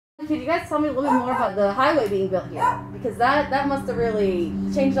could you guys tell me a little bit more about the highway being built here? Because that must have really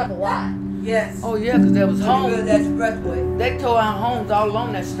changed up a lot. Yes. Oh yeah, because there was homes. That expressway. They tore out homes all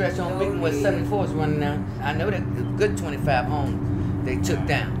along that stretch on Beacon where 74 is running down. I know that good 25 homes they took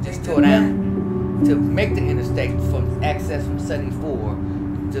down, just tore down to make the interstate from access from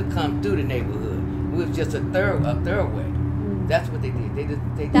 74 to come through the neighborhood. It was just a thoroughway. That's what they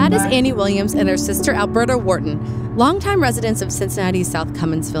did. That is Annie Williams and her sister Alberta Wharton, longtime residents of Cincinnati's South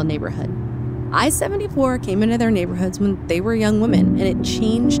Cumminsville neighborhood. I-74 came into their neighborhoods when they were young women, and it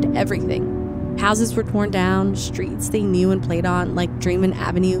changed everything. Houses were torn down, streets they knew and played on, like Draymond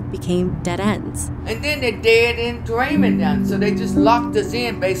Avenue, became dead ends. And then they dead in Draymond down, so they just locked us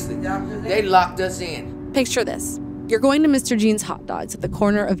in, basically. They locked us in. Picture this. You're going to Mr. Jean's Hot Dogs at the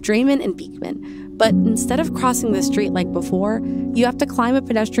corner of Draymond and Beekman, but instead of crossing the street like before, you have to climb a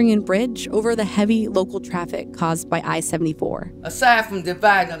pedestrian bridge over the heavy local traffic caused by I-74. Aside from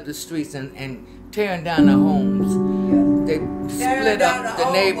dividing up the streets and tearing down the homes, they split up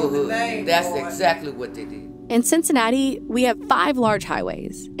the neighborhood. That's exactly what they did. In Cincinnati, we have 5 large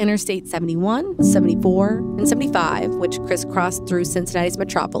highways: Interstate 71, 74, and 75, which crisscross through Cincinnati's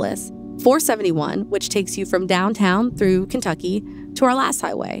metropolis, 471, which takes you from downtown through Kentucky to our last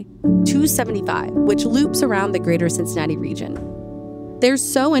highway, 275, which loops around the greater Cincinnati region. They're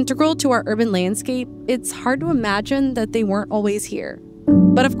so integral to our urban landscape, it's hard to imagine that they weren't always here.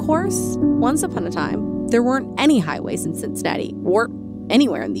 But of course, once upon a time, there weren't any highways in Cincinnati or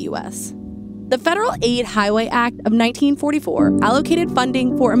anywhere in the U.S. The Federal Aid Highway Act of 1944 allocated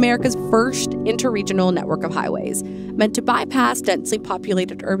funding for America's first interregional network of highways, meant to bypass densely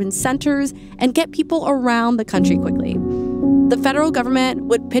populated urban centers and get people around the country quickly. The federal government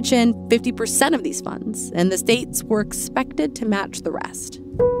would pitch in 50% of these funds, and the states were expected to match the rest.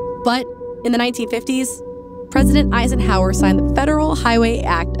 But in the 1950s, President Eisenhower signed the Federal Highway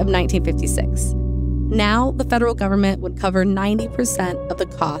Act of 1956. Now, the federal government would cover 90% of the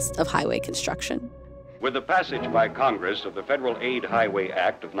cost of highway construction. With the passage by Congress of the Federal Aid Highway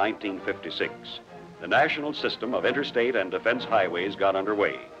Act of 1956, the national system of interstate and defense highways got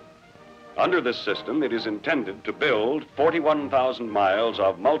underway. Under this system, it is intended to build 41,000 miles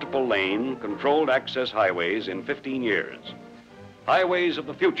of multiple lane, controlled access highways in 15 years. Highways of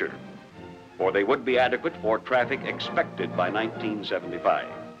the future, for they would be adequate for traffic expected by 1975.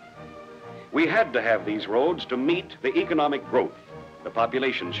 We had to have these roads to meet the economic growth, the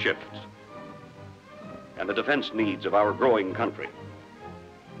population shifts, and the defense needs of our growing country.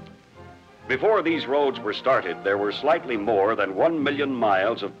 Before these roads were started, there were slightly more than 1 million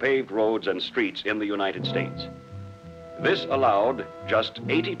miles of paved roads and streets in the United States. This allowed just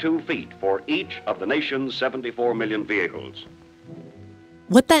 82 feet for each of the nation's 74 million vehicles.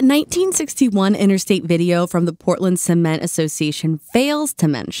 What that 1961 Interstate video from the Portland Cement Association fails to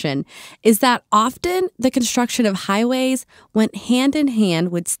mention is that often the construction of highways went hand in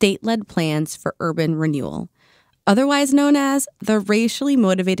hand with state-led plans for urban renewal, otherwise known as the racially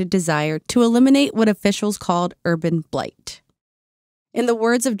motivated desire to eliminate what officials called urban blight. In the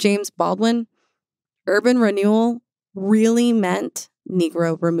words of James Baldwin, urban renewal really meant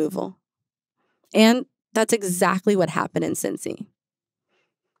Negro removal. And that's exactly what happened in Cincy.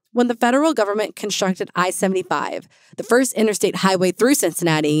 When the federal government constructed I-75, the first interstate highway through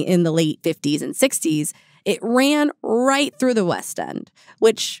Cincinnati in the late 50s and 60s, it ran right through the West End,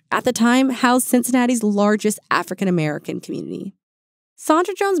 which at the time housed Cincinnati's largest African-American community.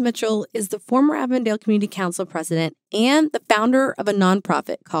 Sandra Jones Mitchell is the former Avondale Community Council president and the founder of a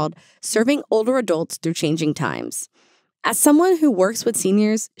nonprofit called Serving Older Adults Through Changing Times. As someone who works with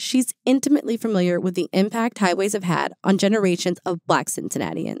seniors, she's intimately familiar with the impact highways have had on generations of Black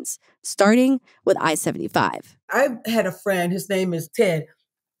Cincinnatians, starting with I-75. I had a friend, his name is Ted.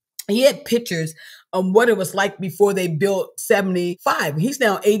 He had pictures of what it was like before they built 75. He's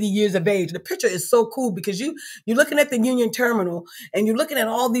now 80 years of age. The picture is so cool because you're looking at the Union Terminal and you're looking at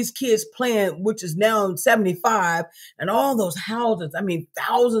all these kids playing, which is now 75, and all those houses. I mean,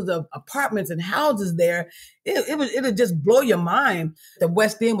 thousands of apartments and houses there. It'll just blow your mind. The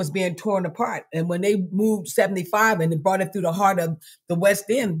West End was being torn apart. And when they moved 75 and they brought it through the heart of the West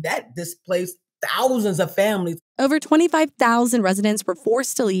End, that displaced thousands of families. Over 25,000 residents were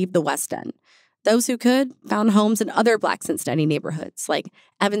forced to leave the West End. Those who could found homes in other Black Cincinnati neighborhoods like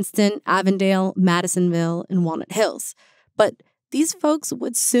Evanston, Avondale, Madisonville, and Walnut Hills. But these folks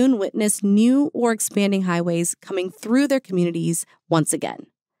would soon witness new or expanding highways coming through their communities once again.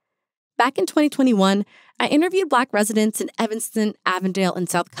 Back in 2021, I interviewed Black residents in Evanston, Avondale, and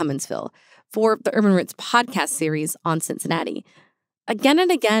South Cumminsville for the Urban Roots podcast series on Cincinnati. Again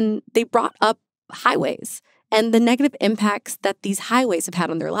and again, they brought up highways and the negative impacts that these highways have had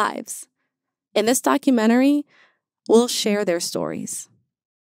on their lives. In this documentary, we'll share their stories.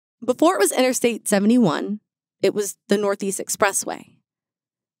 Before it was Interstate 71, it was the Northeast Expressway.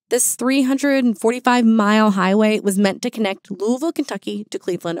 This 345-mile highway was meant to connect Louisville, Kentucky to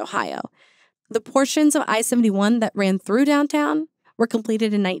Cleveland, Ohio. The portions of I-71 that ran through downtown were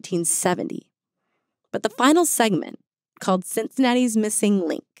completed in 1970. But the final segment, called Cincinnati's Missing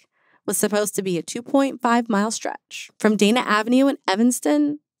Link, was supposed to be a 2.5-mile stretch from Dana Avenue in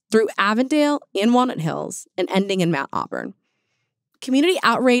Evanston through Avondale and Walnut Hills and ending in Mount Auburn. Community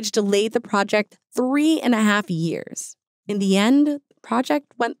outrage delayed the project 3.5 years. In the end, the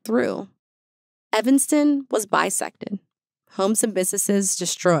project went through. Evanston was bisected, homes and businesses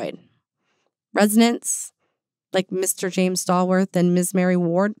destroyed. Residents, like Mr. James Stallworth and Ms. Mary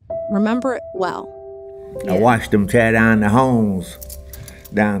Ward, remember it well. I watched them tear down the homes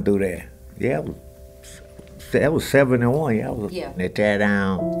down through there. Yeah, that was 71. They tear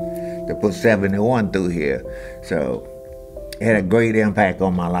down to put 71 through here. So it had a great impact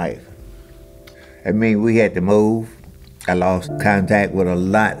on my life. I mean, we had to move. I lost contact with a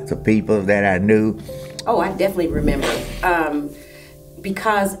lot of people that I knew. Oh, I definitely remember.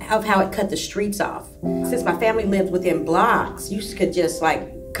 Because of how it cut the streets off. Since my family lived within blocks, you could just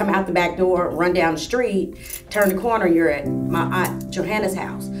come out the back door, run down the street, turn the corner, you're at my Aunt Johanna's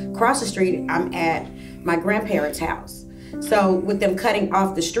house. Across the street, I'm at my grandparents' house. So with them cutting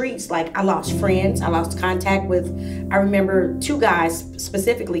off the streets, I lost friends, I lost contact with, I remember 2 guys,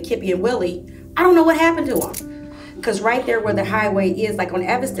 specifically Kippy and Willie. I don't know what happened to them. Because right there where the highway is, on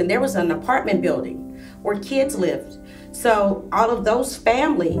Evanston, there was an apartment building where kids lived. So all of those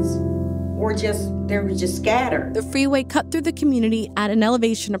families were just scattered. The freeway cut through the community at an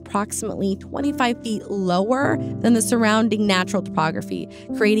elevation approximately 25 feet lower than the surrounding natural topography,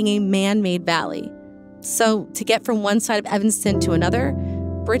 creating a man-made valley. So to get from one side of Evanston to another,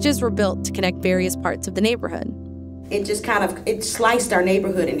 bridges were built to connect various parts of the neighborhood. It just it sliced our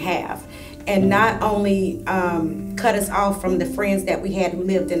neighborhood in half. And not only cut us off from the friends that we had who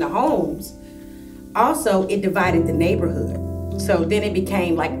lived in the homes, also it divided the neighborhood. So then it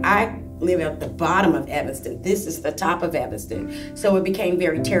became I live at the bottom of Evanston. This is the top of Evanston. So it became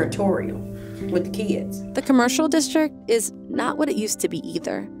very territorial with the kids. The commercial district is not what it used to be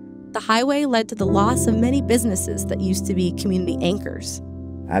either. The highway led to the loss of many businesses that used to be community anchors.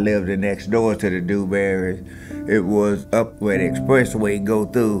 I lived next door to the Dewberries. It was up where the expressway go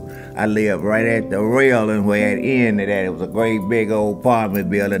through. I lived right at the railing where at the end of that. It was a great big old apartment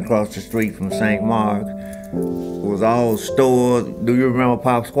building across the street from St. Mark's. It was all stores. Do you remember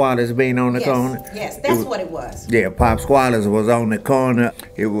Pop Squatters being on the corner? Yes, that's what it was. Yeah, Pop Squatters was on the corner.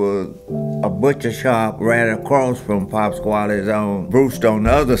 It was a butcher shop right across from Pop Squatters on Brewster on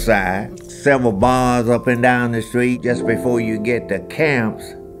the other side. Several bars up and down the street. Just before you get to Camps,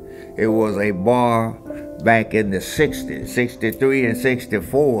 it was a bar back in the 60s, 63 and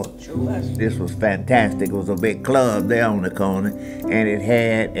 64. Sure was. This was fantastic. It was a big club there on the corner, and it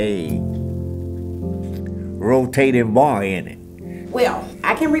had a rotating bar in it. Well,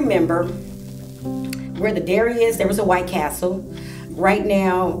 I can remember where the dairy is, there was a White Castle. Right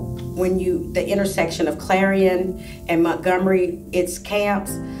now, the intersection of Clarion and Montgomery, it's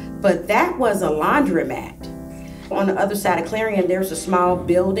Camps, but that was a laundromat. On the other side of Clarion, there's a small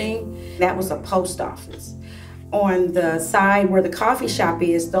building. That was a post office. On the side where the coffee shop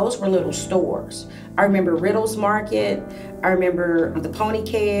is, those were little stores. I remember Riddle's Market. I remember the Pony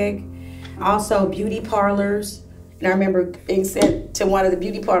Keg. Also beauty parlors. And I remember being sent to one of the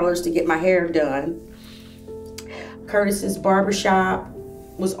beauty parlors to get my hair done. Curtis's Barbershop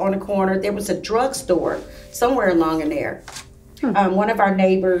was on the corner. There was a drugstore somewhere along in there. One of our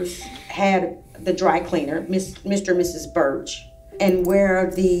neighbors had the dry cleaner, Mr. and Mrs. Birch. And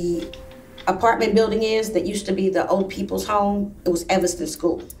where the apartment building is that used to be the old people's home, it was Evanston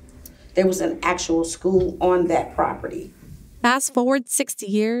School. There was an actual school on that property. Fast forward 60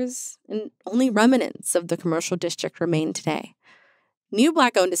 years, and only remnants of the commercial district remain today. New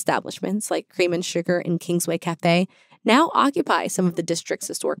Black-owned establishments like Cream and Sugar and Kingsway Cafe now occupy some of the district's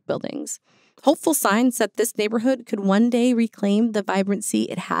historic buildings. Hopeful signs that this neighborhood could one day reclaim the vibrancy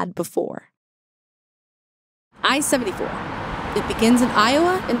it had before. I-74. It begins in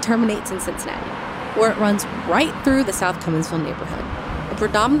Iowa and terminates in Cincinnati, where it runs right through the South Cumminsville neighborhood, a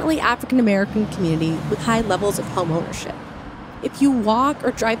predominantly African-American community with high levels of home ownership. If you walk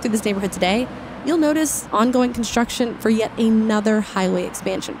or drive through this neighborhood today, you'll notice ongoing construction for yet another highway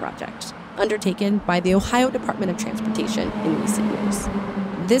expansion project, undertaken by the Ohio Department of Transportation in recent years.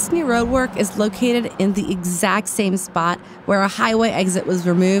 This new roadwork is located in the exact same spot where a highway exit was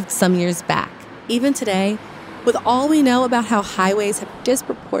removed some years back. Even today, With all we know about how highways have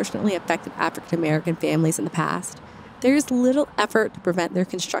disproportionately affected African American families in the past, there's little effort to prevent their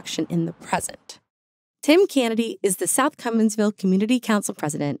construction in the present. Tim Kennedy is the South Cumminsville Community Council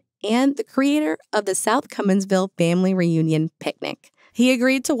president and the creator of the South Cumminsville Family Reunion Picnic. He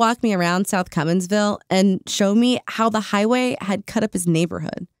agreed to walk me around South Cumminsville and show me how the highway had cut up his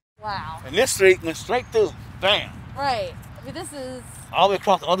neighborhood. Wow. And this street went straight through. Bam. Right. I mean, this is... all the way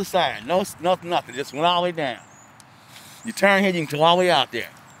across the other side. No, nothing. Just went all the way down. You turn here, you can go all the way out there.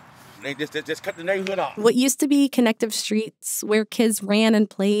 They just cut the neighborhood off. What used to be connective streets where kids ran and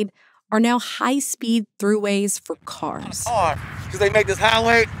played are now high-speed throughways for cars. Because they make this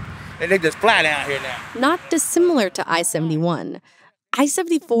highway, and they just fly down here now. Not dissimilar to I-71.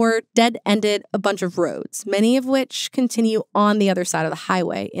 I-74 dead-ended a bunch of roads, many of which continue on the other side of the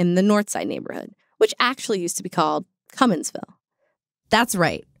highway in the North Side neighborhood, which actually used to be called Cumminsville. That's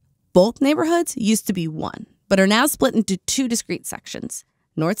right. Both neighborhoods used to be one, but are now split into two discrete sections,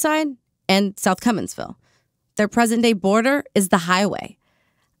 North Side and South Cumminsville. Their present-day border is the highway.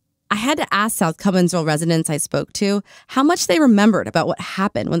 I had to ask South Cumminsville residents I spoke to how much they remembered about what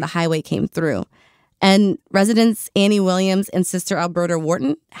happened when the highway came through. And residents Annie Williams and Sister Alberta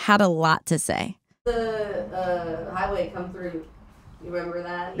Wharton had a lot to say. The highway come through, you remember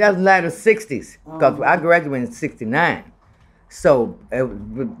that? That was latter 60s, because I graduated in 69. So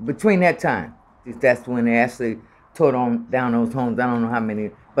between that time, that's when they actually tore down those homes. I don't know how many,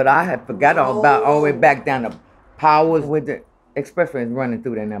 but I had forgot all the way back down to Powers with the expressway running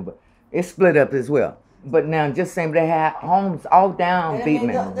through that number. It split up as well. But now, just saying, they had homes all down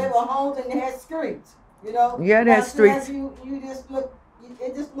Beatman. They were homes and they had streets, you know? Yeah, they had streets. It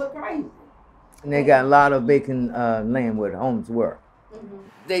just looked crazy. And they got a lot of vacant land where the homes were. Mm-hmm.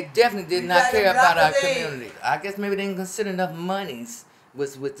 They definitely did not care about our community. I guess maybe they didn't consider enough monies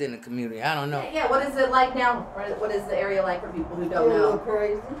was within the community. I don't know. Yeah, what is it like now? Or what is the area like for people who don't know?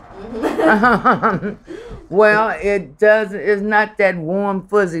 Crazy. Well, it's not that warm,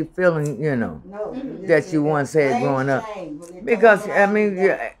 fuzzy feeling, you know, that you once had growing up. Because, I mean,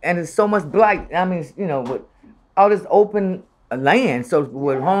 and it's so much blight. I mean, you know, with all this open land, so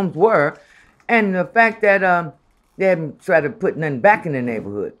where homes were, and the fact that they haven't tried to put nothing back in the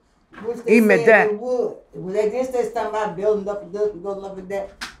neighborhood. Which they even said that, they would. They did say something about building up and this and building up and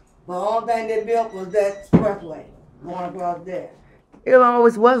that. But the only thing they built was that expressway going across there. It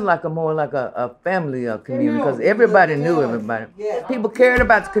always was like more like a family community, because everybody knew everybody. Yeah. People cared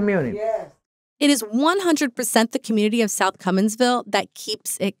about the community. Yes. It is 100% the community of South Cumminsville that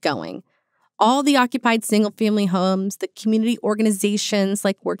keeps it going. All the occupied single-family homes, the community organizations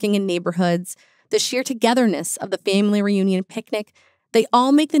like Working in Neighborhoods, the sheer togetherness of the family reunion picnic, they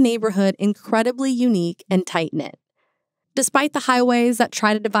all make the neighborhood incredibly unique and tight-knit. Despite the highways that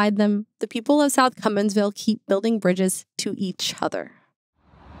try to divide them, the people of South Cumminsville keep building bridges to each other.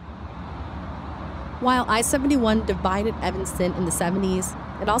 While I-71 divided Evanston in the 70s,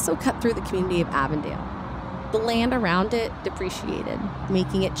 it also cut through the community of Avondale. The land around it depreciated,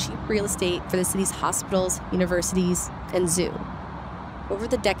 making it cheap real estate for the city's hospitals, universities, and zoo. Over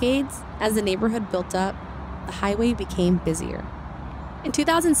the decades, as the neighborhood built up, the highway became busier. In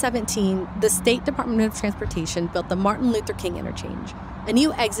 2017, the State Department of Transportation built the Martin Luther King Interchange, a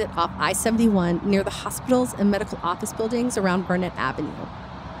new exit off I-71 near the hospitals and medical office buildings around Burnett Avenue.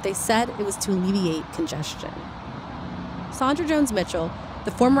 They said it was to alleviate congestion. Sandra Jones-Mitchell, the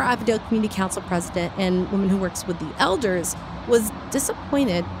former Avondale Community Council president and woman who works with the elders, was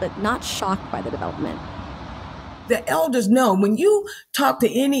disappointed but not shocked by the development. The elders know when you talk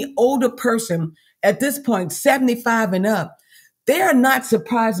to any older person at this point, 75 and up, they are not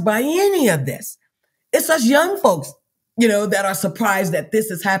surprised by any of this. It's us young folks, you know, that are surprised that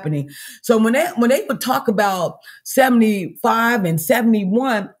this is happening. So when they would talk about 75 and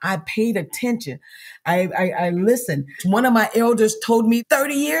 71, I paid attention. I listened. One of my elders told me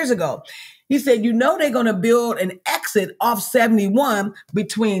 30 years ago, he said, you know, they're going to build an exit off 71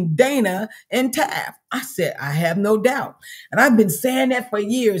 between Dana and Taft. I said, I have no doubt. And I've been saying that for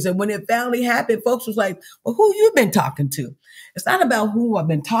years. And when it finally happened, folks was like, well, who you been talking to? It's not about who I've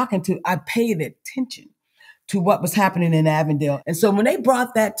been talking to. I paid attention to what was happening in Avondale. And so when they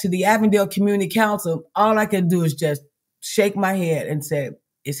brought that to the Avondale Community Council, all I could do is just shake my head and say,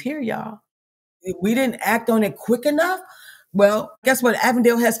 it's here, y'all. We didn't act on it quick enough. Well, guess what?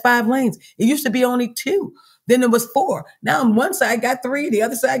 Avondale has 5 lanes. It used to be only 2. Then there was 4. Now on one side got 3, the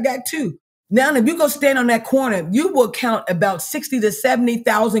other side got 2. Now, if you go stand on that corner, you will count about 60 to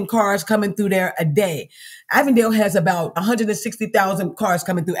 70,000 cars coming through there a day. Avondale has about 160,000 cars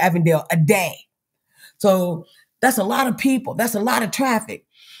coming through Avondale a day. So that's a lot of people. That's a lot of traffic.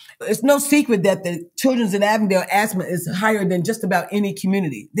 It's no secret that the children's in Avondale asthma is higher than just about any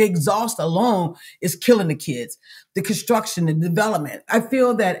community. The exhaust alone is killing the kids. The construction, the development. I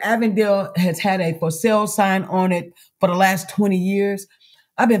feel that Avondale has had a for sale sign on it for the last 20 years.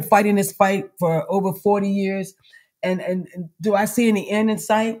 I've been fighting this fight for over 40 years. And do I see any end in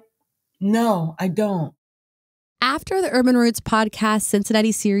sight? No, I don't. After the Urban Roots podcast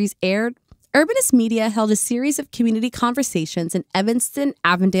Cincinnati series aired, Urbanist Media held a series of community conversations in Evanston,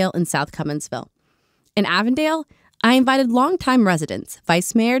 Avondale, and South Cumminsville. In Avondale, I invited longtime residents,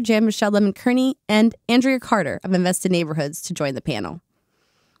 Vice Mayor Jan-Michelle Lemon-Kearney and Andrea Carter of Invested Neighborhoods to join the panel.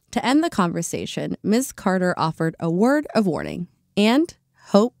 To end the conversation, Ms. Carter offered a word of warning and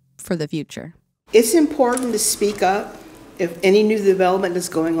hope for the future. It's important to speak up if any new development is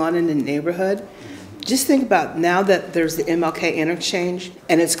going on in the neighborhood. Just think about now that there's the MLK interchange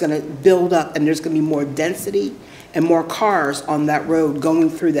and it's going to build up and there's going to be more density and more cars on that road going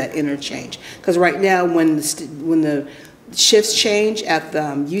through that interchange. Because right now when the shifts change at the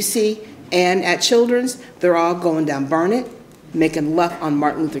UC and at Children's, they're all going down Barnett, making left on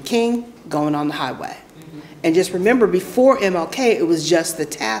Martin Luther King, going on the highway. And just remember, before MLK, it was just the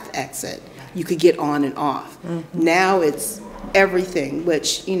Taft exit. You could get on and off. Now it's everything,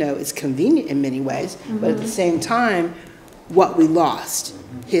 which, you know, is convenient in many ways, but at the same time, what we lost.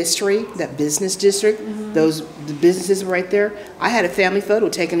 History, that business district, the businesses right there. I had a family photo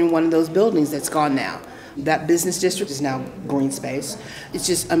taken in one of those buildings that's gone now. That business district is now green space. It's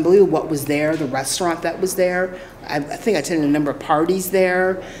just unbelievable what was there, the restaurant that was there. I think I attended a number of parties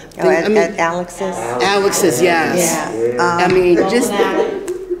there. At Alex's? Alex's, yes. Yeah. I mean, just,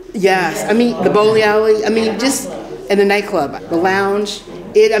 yes. I mean, the bowling alley, I mean, just, and the nightclub, the lounge.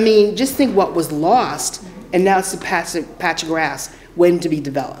 I mean, just think what was lost, and now it's a patch of grass waiting to be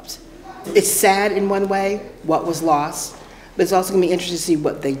developed. It's sad in one way, what was lost, but it's also going to be interesting to see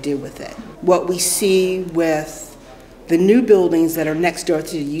what they do with it. What we see with the new buildings that are next door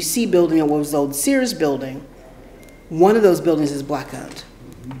to the UC building or what was the old Sears building, one of those buildings is black owned.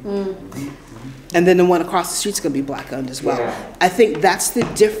 And then the one across the street is going to be black owned as well. Yeah. I think that's the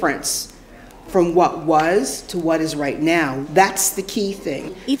difference from what was to what is right now. That's the key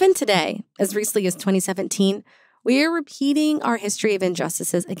thing. Even today, as recently as 2017, we are repeating our history of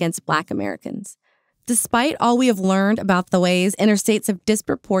injustices against Black Americans. Despite all we have learned about the ways interstates have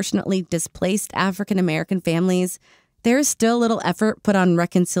disproportionately displaced African American families, there is still little effort put on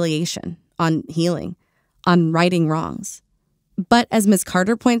reconciliation, on healing, on righting wrongs. But as Ms.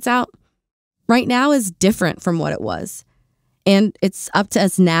 Carter points out, right now is different from what it was. And it's up to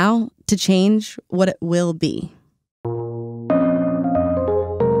us now to change what it will be.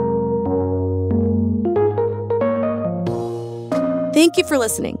 Thank you for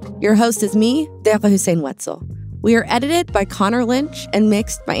listening. Your host is me, Deqah Hussein-Wetzel. We are edited by Connor Lynch and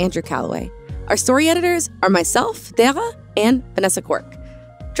mixed by Andrew Calloway. Our story editors are myself, Deqah, and Vanessa Quirk.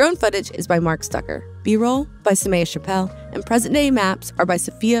 Drone footage is by Mark Stucker. B-roll by Samaya Chappelle, and present-day maps are by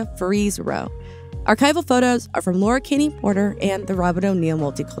Sophia Fariz-Rowe. Archival photos are from Laura Caney Porter and the Robert O'Neill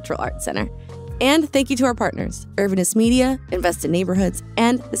Multicultural Arts Center. And thank you to our partners, Urbanist Media, Invested Neighborhoods,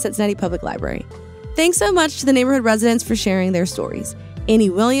 and the Cincinnati Public Library. Thanks so much to the neighborhood residents for sharing their stories. Annie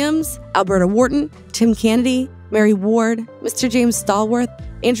Williams, Alberta Wharton, Tim Kennedy, Mary Ward, Mr. James Stallworth,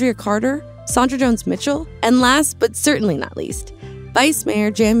 Andrea Carter, Sandra Jones-Mitchell, and last but certainly not least, Vice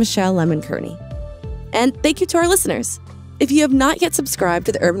Mayor Jan-Michelle Lemon-Kearney. And thank you to our listeners. If you have not yet subscribed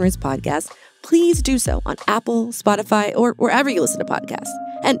to the Urban Roots podcast, please do so on Apple, Spotify, or wherever you listen to podcasts.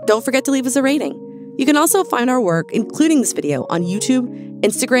 And don't forget to leave us a rating. You can also find our work, including this video, on YouTube,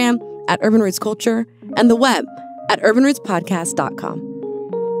 Instagram, at Urban Roots Culture, and the web at urbanrootspodcast.com.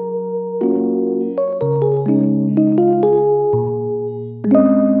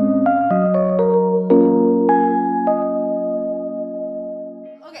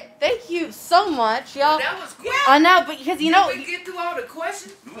 Okay, thank you so much, y'all. That was quick. I know, but because you know, we get through all the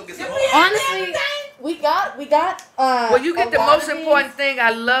questions. honestly, we got. Well, you get the most important thing.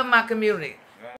 I love my community.